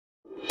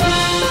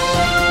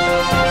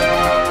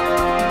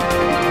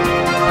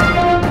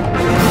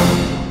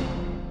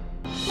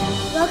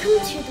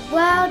to the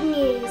world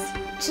news.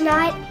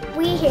 Tonight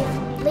we hear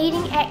from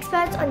leading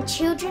experts on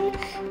children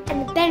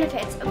and the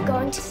benefits of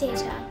going to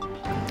theatre.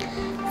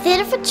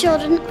 Theatre for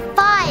children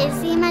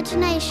fires the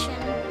imagination.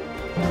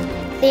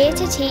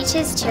 Theatre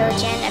teaches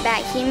children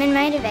about human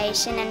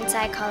motivation and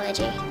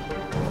psychology.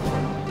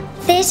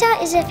 Theatre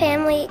is a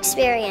family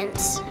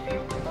experience.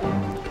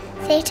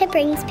 Theatre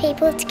brings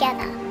people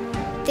together.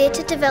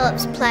 Theatre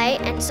develops play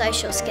and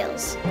social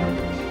skills.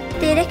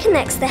 Theatre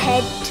connects the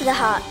head to the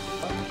heart.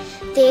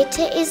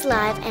 Theatre is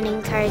live and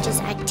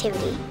encourages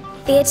activity.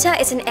 Theatre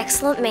is an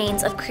excellent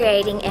means of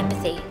creating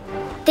empathy.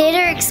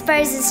 Theatre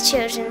exposes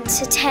children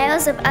to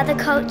tales of other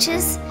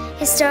cultures,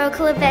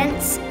 historical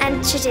events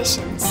and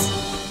traditions.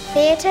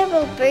 Theatre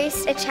will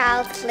boost a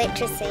child's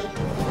literacy.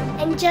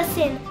 And just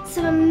in,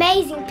 some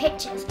amazing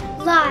pictures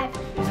live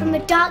from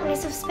the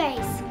darkness of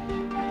space.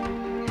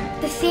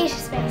 The theatre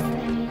space